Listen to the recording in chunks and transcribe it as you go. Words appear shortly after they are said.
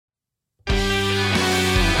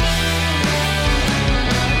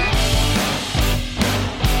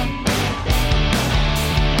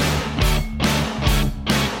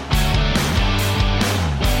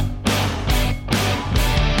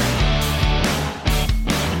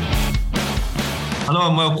Hello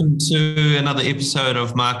and welcome to another episode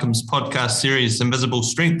of Markham's podcast series, Invisible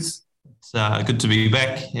Strength. It's good to be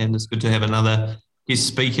back, and it's good to have another guest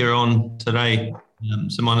speaker on today.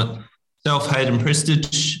 Someone Hayden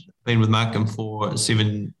Prestige, been with Markham for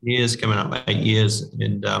 7 years, coming up 8 years,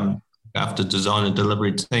 and after design and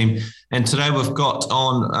delivery team. And today we've got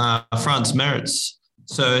on Frans Maritz.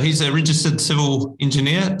 So he's a registered civil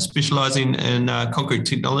engineer specialising in concrete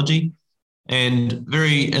technology, and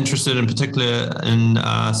very interested in particular in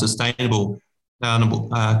sustainable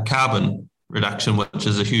carbon reduction, which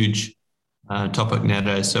is a huge topic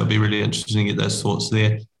nowadays. So it'll be really interesting to get those thoughts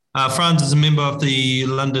there. Frans is a member of the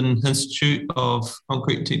London Institute of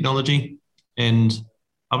Concrete Technology, and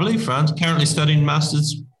I believe Frans currently studying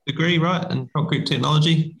master's degree, right, in concrete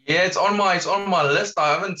technology. Yeah, it's on my list. I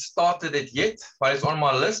haven't started it yet, but it's on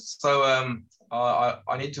my list. So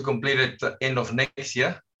I need to complete it at the end of next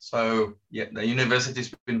year. So yeah, the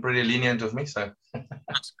university's been pretty lenient with me. So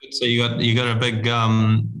that's good. So you got a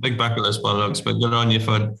big bucket list by the looks, but good on you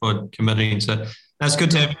for committing. So that's good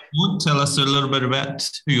to have you on. Tell us a little bit about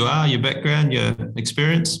who you are, your background, your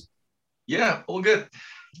experience. Yeah, all good.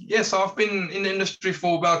 Yeah, so I've been in the industry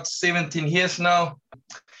for about 17 years now.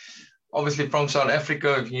 Obviously from South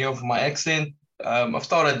Africa, if you hear from my accent. I've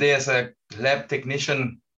started there as a lab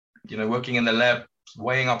technician, working in the lab,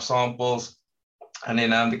 weighing up samples. And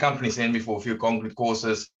then the company sent me for a few concrete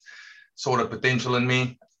courses, saw the potential in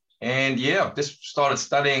me. And yeah, just started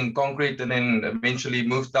studying concrete and then eventually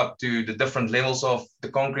moved up to the different levels of the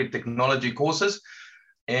concrete technology courses.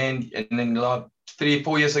 And then like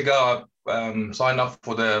 3-4 years ago, I signed up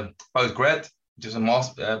for the postgrad, which is a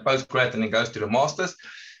postgrad and then goes to the master's.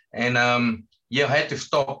 And I had to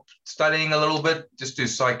stop studying a little bit just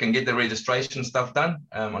so I can get the registration stuff done,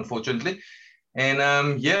 unfortunately. And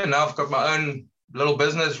now I've got my own little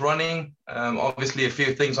business running. Obviously, a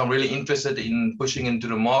few things I'm really interested in pushing into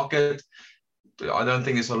the market. I don't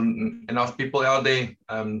think there's enough people out there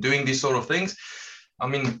doing these sort of things. I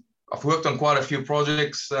mean, I've worked on quite a few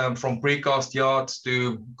projects from precast yards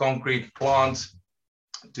to concrete plants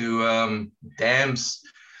to dams,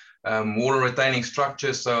 water retaining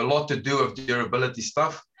structures. So a lot to do with durability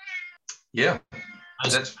stuff. Yeah,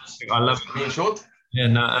 that's I love it in short. Yeah,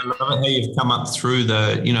 no, I love it how you've come up through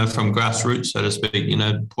from grassroots, so to speak,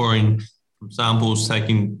 pouring from samples,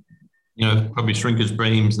 taking, probably shrinkage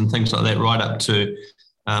beams and things like that, right up to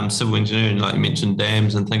civil engineering, like you mentioned,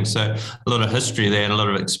 dams and things. So a lot of history there and a lot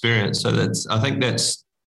of experience. So I think that's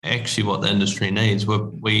actually what the industry needs.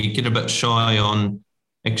 We get a bit shy on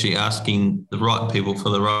actually asking the right people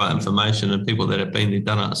for the right information and people that have been there,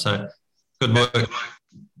 done it. So good work.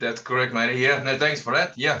 That's correct, mate. Yeah, no, thanks for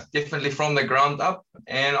that. Yeah, definitely from the ground up.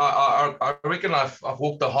 And I reckon I've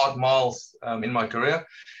walked the hard miles in my career.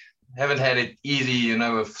 Haven't had it easy,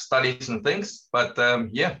 with studies and things. But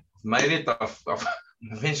made it. I've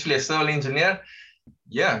eventually a civil engineer.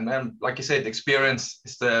 Yeah, and like you said, experience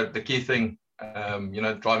is the key thing,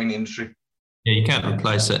 driving the industry. Yeah, you can't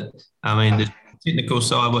replace it. I mean, the technical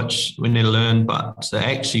side, which we need to learn, but to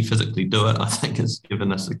actually physically do it, I think has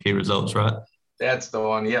given us the key results, right? That's the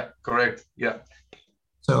one. Yeah, correct. Yeah.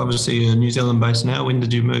 So obviously you're New Zealand based now. When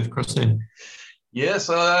did you move across then? Yeah,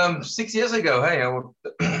 so 6 years ago, hey,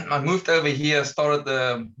 I moved over here, started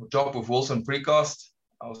the job with Wilson Precast.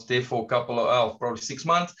 I was there for probably 6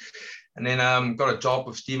 months. And then got a job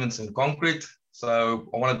with Stevenson Concrete. So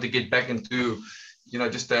I wanted to get back into,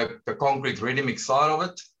 just the concrete ready-mix side of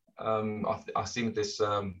it. I think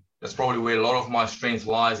that's probably where a lot of my strength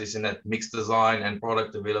lies, is in that mix design and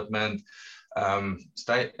product development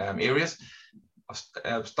areas.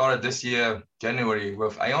 I started this year, January,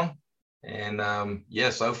 with Aon. And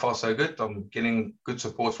so far so good. I'm getting good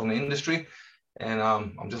support from the industry, and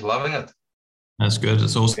I'm just loving it. That's good.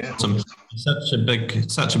 It's awesome. Yeah.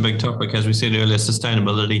 Such a big topic, as we said earlier,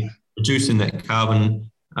 sustainability, reducing that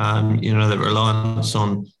carbon, that reliance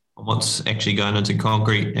on what's actually going into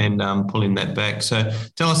concrete and pulling that back. So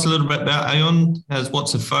tell us a little bit about Aon.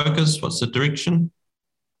 What's the focus? What's the direction?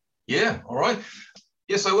 Yeah, all right.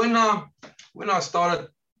 Yeah, so when I started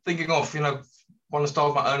thinking of, want to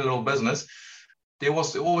start my own little business, there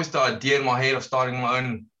was always the idea in my head of starting my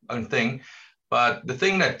own thing. But the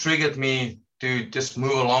thing that triggered me to just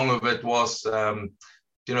move along with it was,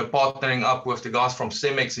 partnering up with the guys from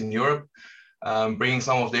Cemex in Europe, bringing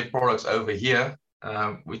some of their products over here,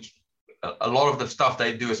 which a lot of the stuff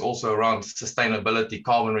they do is also around sustainability,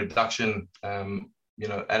 carbon reduction,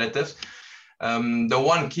 additives. The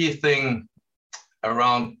one key thing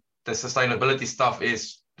around the sustainability stuff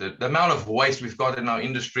is the amount of waste we've got in our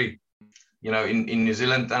industry, in New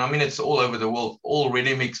Zealand. And I mean, it's all over the world. All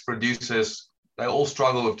ready-mix producers, they all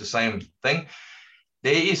struggle with the same thing.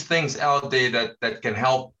 there is things out there that can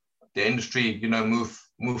help the industry,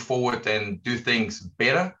 move forward and do things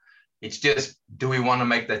better. It's just, do we want to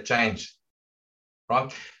make that change,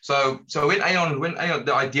 right? So when Aon,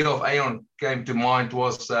 the idea of Aon came to mind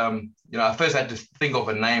was, I first had to think of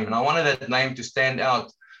a name, and I wanted that name to stand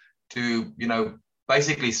out, to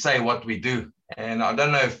basically say what we do. And I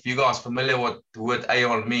don't know if you guys are familiar what the word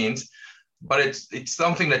Aon means, but it's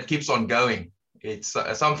something that keeps on going. It's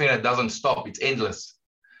something that doesn't stop. It's endless,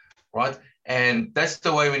 right? And that's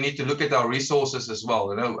the way we need to look at our resources as well.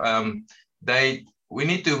 We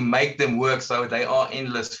need to make them work so they are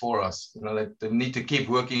endless for us. They need to keep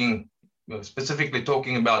working. Specifically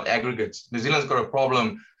talking about aggregates, New Zealand's got a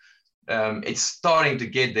problem. It's starting to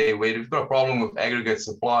get there where we've got a problem with aggregate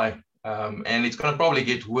supply, and it's going to probably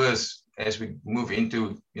get worse as we move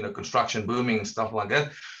into construction booming and stuff like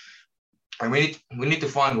that. And we need to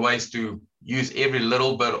find ways to use every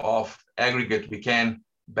little bit of aggregate we can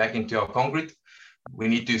back into our concrete. We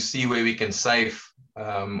need to see where we can save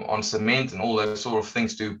on cement and all those sort of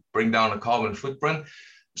things to bring down the carbon footprint.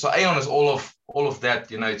 So Aon is all of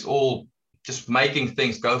that. It's all just making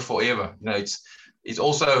things go forever. It's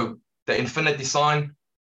also the infinity sign.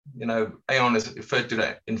 Aon is referred to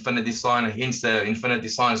the infinity sign, and hence the infinity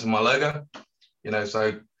sign is in my logo.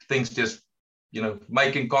 So things just,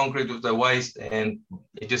 making concrete with the waste, and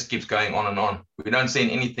it just keeps going on and on. We don't send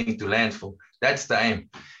anything to landfill. That's the aim.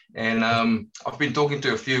 And I've been talking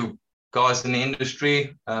to a few guys in the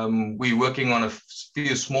industry. We're working on a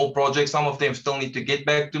few small projects. Some of them still need to get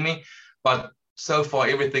back to me, but so far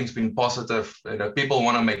everything's been positive. People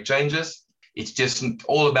want to make changes. It's just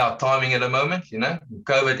all about timing at the moment.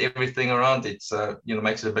 COVID, everything around, it's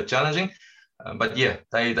makes it a bit challenging. But yeah,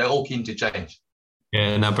 they're all keen to change.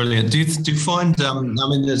 Yeah, no, brilliant. Do you find,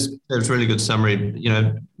 there's really good summary,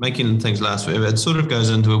 making things last forever. It sort of goes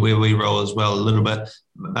into where we roll as well a little bit,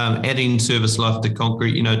 adding service life to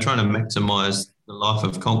concrete, trying to maximize the life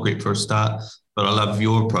of concrete for a start. But I love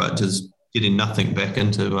your approach is getting nothing back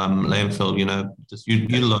into landfill, just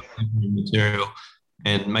utilize material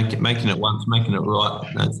and making it once, making it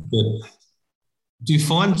right. That's good. Do you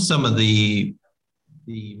find some of the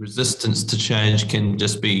resistance to change can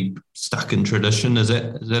just be stuck in tradition? Is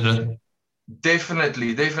that a...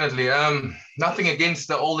 Definitely. Nothing against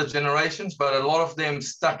the older generations, but a lot of them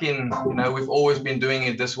stuck in, we've always been doing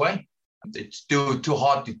it this way. It's too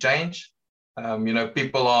hard to change.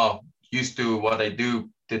 People are used to what they do,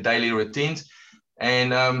 the daily routines.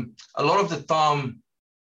 And a lot of the time,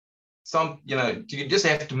 you just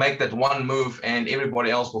have to make that one move and everybody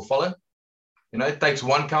else will follow. It takes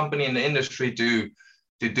one company in the industry to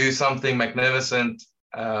do something magnificent,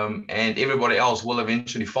 and everybody else will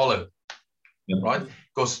eventually follow, right?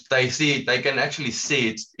 Because they can actually see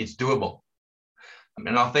it's doable.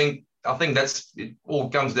 And I think it all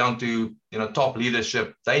comes down to top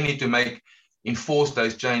leadership. They need to enforce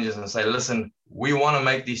those changes and say, listen, we want to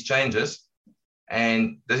make these changes,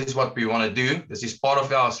 and this is what we want to do. This is part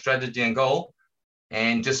of our strategy and goal,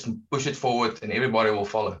 and just push it forward, and everybody will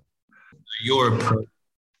follow. Your approach.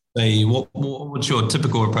 What would your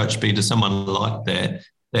typical approach be to someone like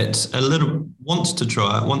that's a little wants to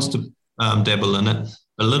try it, wants to dabble in it,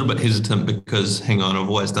 a little bit hesitant because, hang on, I've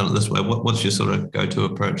always done it this way. What's your sort of go-to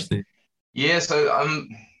approach there? Yeah, so I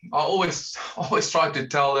always try to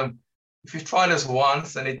tell them, if you try this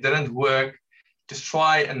once and it didn't work, just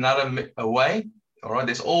try another way. All right,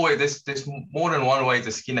 there's more than one way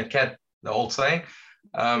to skin a cat, the old saying.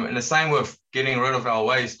 And the same with getting rid of our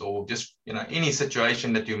waste, or just any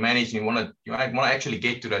situation that you manage and you want to actually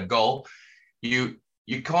get to that goal. You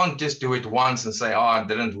can't just do it once and say, it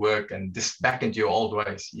didn't work, and just back into your old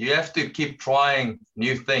ways. You have to keep trying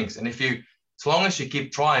new things, and as long as you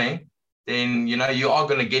keep trying, then you are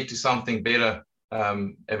going to get to something better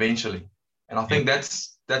eventually. And I think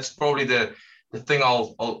that's probably the thing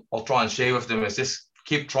I'll try and share with them, is just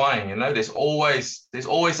keep trying. There's always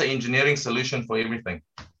an engineering solution for everything.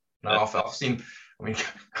 I've seen,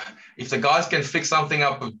 if the guys can fix something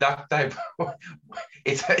up with duct tape,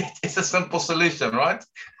 it's a simple solution, right?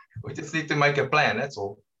 We just need to make a plan, that's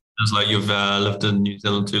all. It's like you've lived in New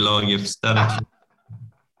Zealand too long, you've started to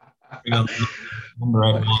bring on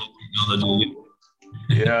technology.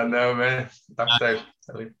 Yeah, no, man, duct tape.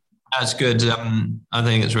 That's good. I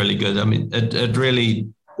think it's really good. It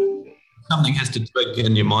really, something has to click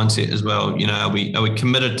in your mindset as well. Are we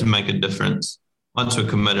committed to make a difference? Once we're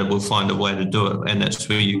committed, we'll find a way to do it, and that's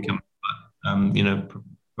where you come,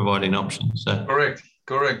 providing options. So.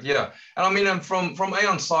 Correct, yeah. And from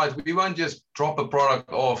Aon's side, we won't just drop a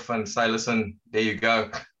product off and say, listen, there you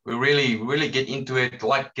go. We really get into it,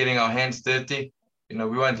 like getting our hands dirty. We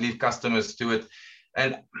won't leave customers to it.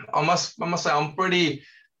 And I must say I'm pretty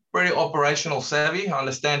operational savvy. I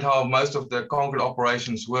understand how most of the concrete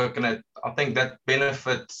operations work, and I think that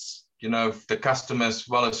benefits, the customer as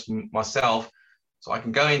well as myself. So I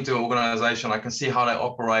can go into an organization, I can see how they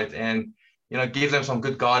operate, and give them some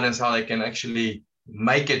good guidance how they can actually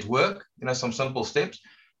make it work. Some simple steps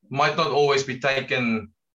might not always be taken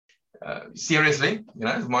seriously.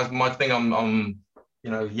 Might think I'm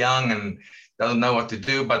young and doesn't know what to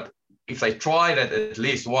do, but if they try that at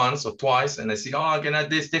least once or twice and they see,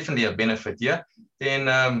 there's definitely a benefit here, then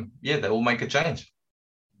they will make a change.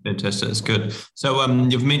 Fantastic, that's good. So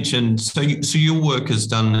you've mentioned, so your work is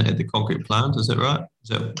done at the concrete plant, is that right?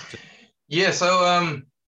 Yeah, so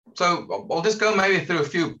I'll just go maybe through a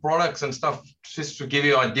few products and stuff just to give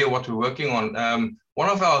you an idea what we're working on. One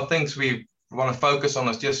of our things we want to focus on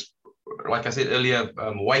is just, like I said earlier,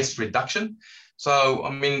 waste reduction. So,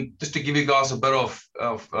 just to give you guys a bit of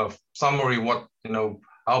summary, what,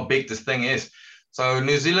 how big this thing is. So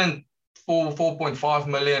New Zealand, 4.5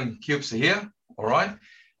 million cubes a year, all right?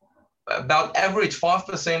 About average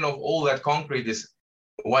 5% of all that concrete is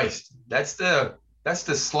waste. That's the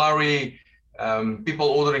slurry, people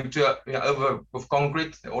ordering over with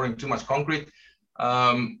concrete, ordering too much concrete.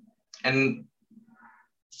 And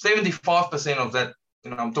 75% of that,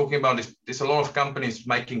 I'm talking about there's a lot of companies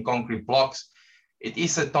making concrete blocks. It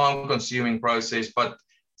is a time-consuming process, but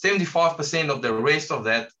 75% of the rest of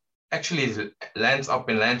that actually lands up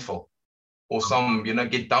in landfill or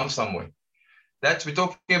get dumped somewhere. We're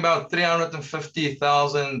talking about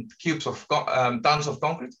 350,000 cubes of tons of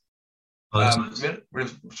concrete,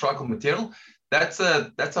 recycled material. That's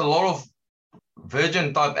a lot of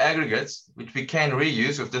virgin type aggregates which we can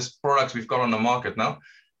reuse with this products we've got on the market now,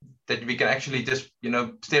 that we can actually just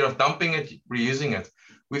instead of dumping it, reusing it.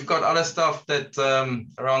 We've got other stuff that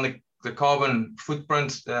around the carbon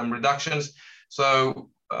footprint reductions. So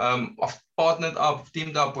I've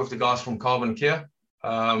teamed up with the guys from Carbon Care.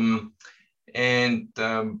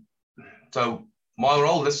 So my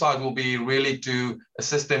role this side will be really to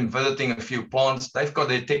assist them visiting a few plants. They've got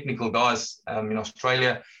their technical guys in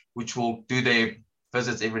Australia, which will do their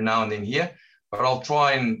visits every now and then here. But I'll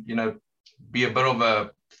try and, be a bit of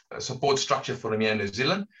a support structure for them here in New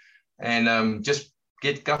Zealand, and just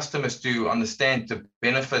get customers to understand the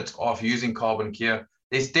benefits of using Carbon Care.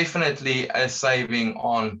 There's definitely a saving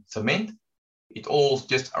on cement. It's all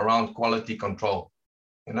just around quality control.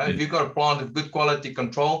 If you've got a plant with good quality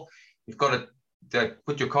control, you've got to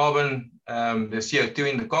put your carbon, the CO2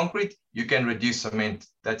 in the concrete, you can reduce cement.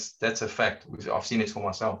 That's a fact. I've seen it for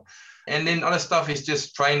myself. And then other stuff is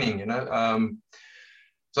just training,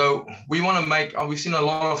 So we want to make, we've seen a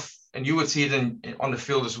lot of, and you would see it on the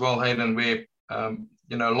field as well, Hayden, where, a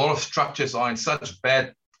lot of structures are in such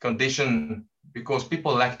bad condition because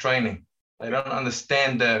people lack training. They don't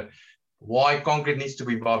understand why concrete needs to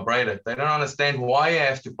be vibrated. They don't understand why you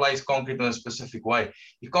have to place concrete in a specific way.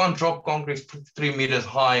 You can't drop concrete 3 meters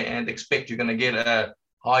high and expect you're going to get a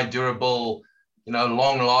high durable,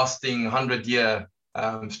 long-lasting 100-year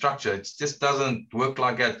structure. It just doesn't work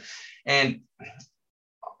like that. And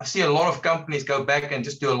I see a lot of companies go back and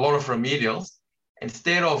just do a lot of remedials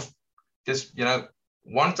instead of just,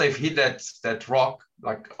 once they've hit that rock,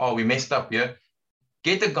 like, oh, we messed up here,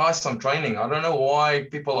 get the guys some training. I don't know why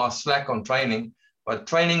people are slack on training, but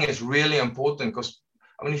training is really important because,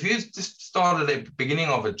 if you just start at the beginning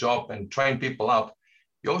of a job and train people up,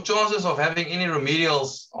 your chances of having any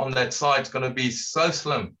remedials on that site is going to be so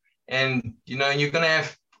slim. And, you're going to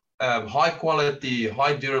have high quality,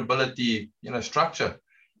 high durability, structure.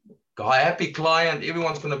 Happy client,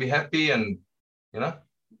 everyone's going to be happy, and,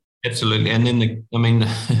 Absolutely. And then,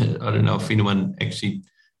 I don't know if anyone actually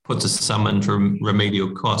puts a sum into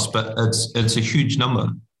remedial costs, but it's a huge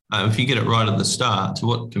number. If you get it right at the start to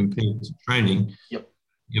what compared to training, yep,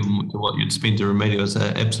 to what you'd spend to remedials,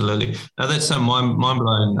 absolutely. Now that's so mind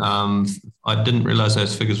blowing. I didn't realize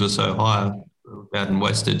those figures were so high about in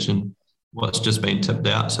wastage and what's just been tipped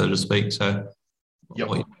out, so to speak. So yep.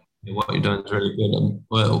 What you're doing is really good. And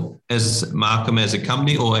well, as Markham as a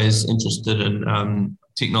company, always interested in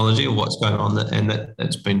technology or what's going on, and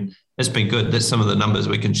that's been good. That's some of the numbers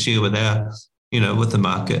we can share with our, with the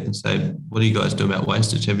market and say, what do you guys do about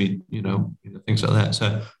wastage? Have you, things like that.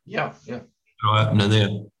 So yeah, right opener there.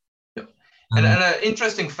 Yeah. And an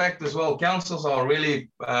interesting fact as well, councils are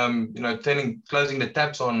really, closing the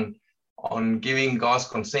taps on giving guys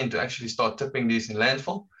consent to actually start tipping these in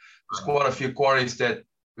landfill. There's quite a few quarries that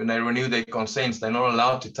when they renew their consents, they're not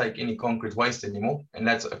allowed to take any concrete waste anymore. And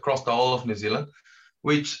that's across the whole of New Zealand,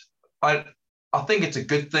 which I think it's a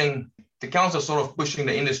good thing. The council is sort of pushing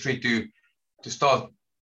the industry to start,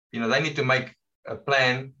 they need to make a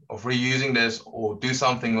plan of reusing this or do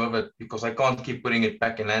something with it, because I can't keep putting it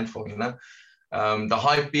back in landfill, you know. The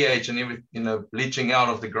high pH and everything, you know, leaching out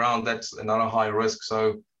of the ground, that's another high risk.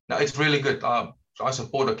 So no, it's really good. I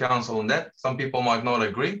support the council on that. Some people might not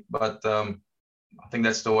agree, but I think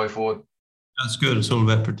that's the way forward. That's good. It's all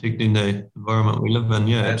about protecting the environment we live in.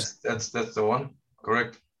 Yeah, that's the one.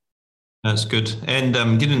 Correct. That's good. And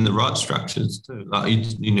getting the right structures too, like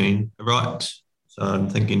you know, right. So I'm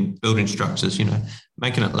thinking building structures, you know,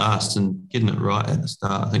 making it last and getting it right at the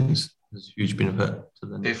start, I think is a huge benefit to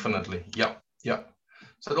them. Definitely. Yeah.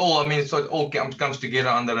 So it all comes together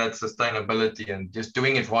under that sustainability and just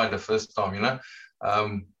doing it right the first time, you know.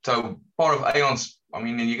 So part of Aon's, I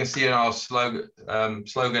mean, you can see in our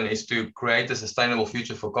slogan is to create a sustainable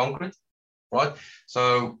future for concrete, right?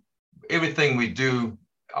 So everything we do,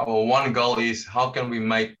 our one goal is how can we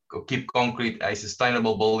make or keep concrete a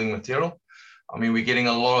sustainable building material. I mean, we're getting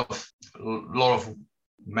a lot of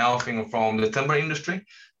mouthing from the timber industry.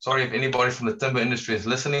 Sorry if anybody from the timber industry is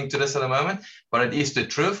listening to this at the moment, but it is the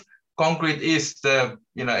truth. Concrete is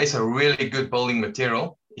it's a really good building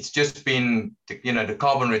material. It's just been, the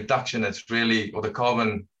carbon reduction that's really, or the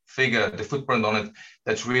carbon figure, the footprint on it,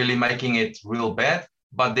 that's really making it real bad.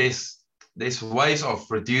 But there's ways of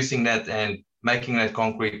reducing that and making that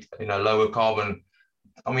concrete, lower carbon.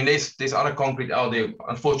 I mean, there's other concrete out there.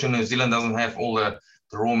 Unfortunately, New Zealand doesn't have all the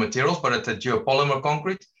raw materials, but it's a geopolymer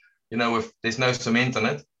concrete, if there's no cement in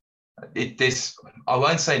it. I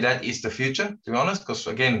won't say that is the future, to be honest, because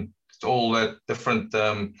again, it's all the different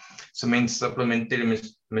cement supplementary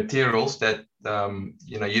materials that,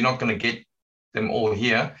 you're not going to get them all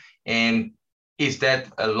here. And is that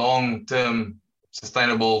a long-term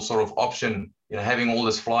sustainable sort of option, having all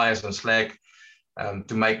this flyers and slag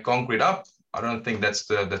to make concrete up? I don't think that's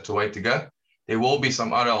the way to go. There will be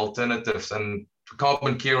some other alternatives, and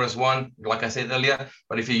carbon cure is one, like I said earlier.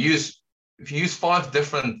 But if you use 5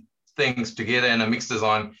 different things together in a mixed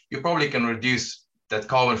design, you probably can reduce that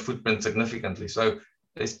carbon footprint significantly. So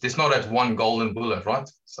there's not that one golden bullet, right?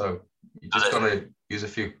 So you just got to use a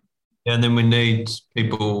few. Yeah, and then we need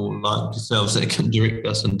people like yourselves that can direct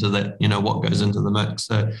us into that, what goes into the mix.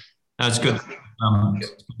 So that's good.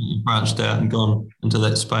 You branched out and gone into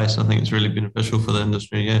that space. I think it's really beneficial for the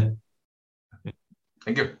industry. Yeah.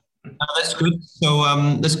 Thank you. That's good. So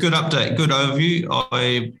that's a good update, good overview.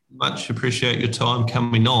 I much appreciate your time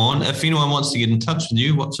coming on. If anyone wants to get in touch with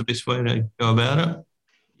you, what's the best way to go about it?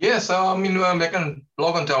 Yeah, so they can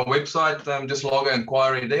log onto our website, just log an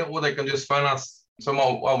inquiry there, or they can just phone us. So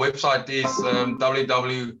our website is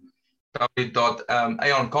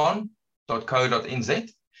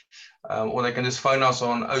www.aoncon.co.nz. Or they can just phone us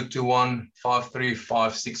on 021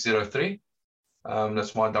 535 603.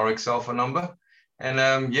 That's my direct cell phone number.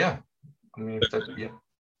 And we'll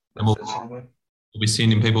be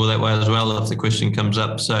sending people that way as well if the question comes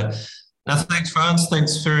up. So thanks, Frans.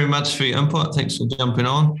 Thanks very much for your input. Thanks for jumping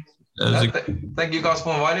on. Thank you guys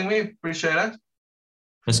for inviting me. Appreciate it.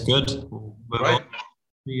 That's good. We'll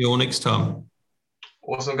see you all next time.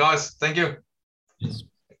 Awesome, guys. Thank you. Yes.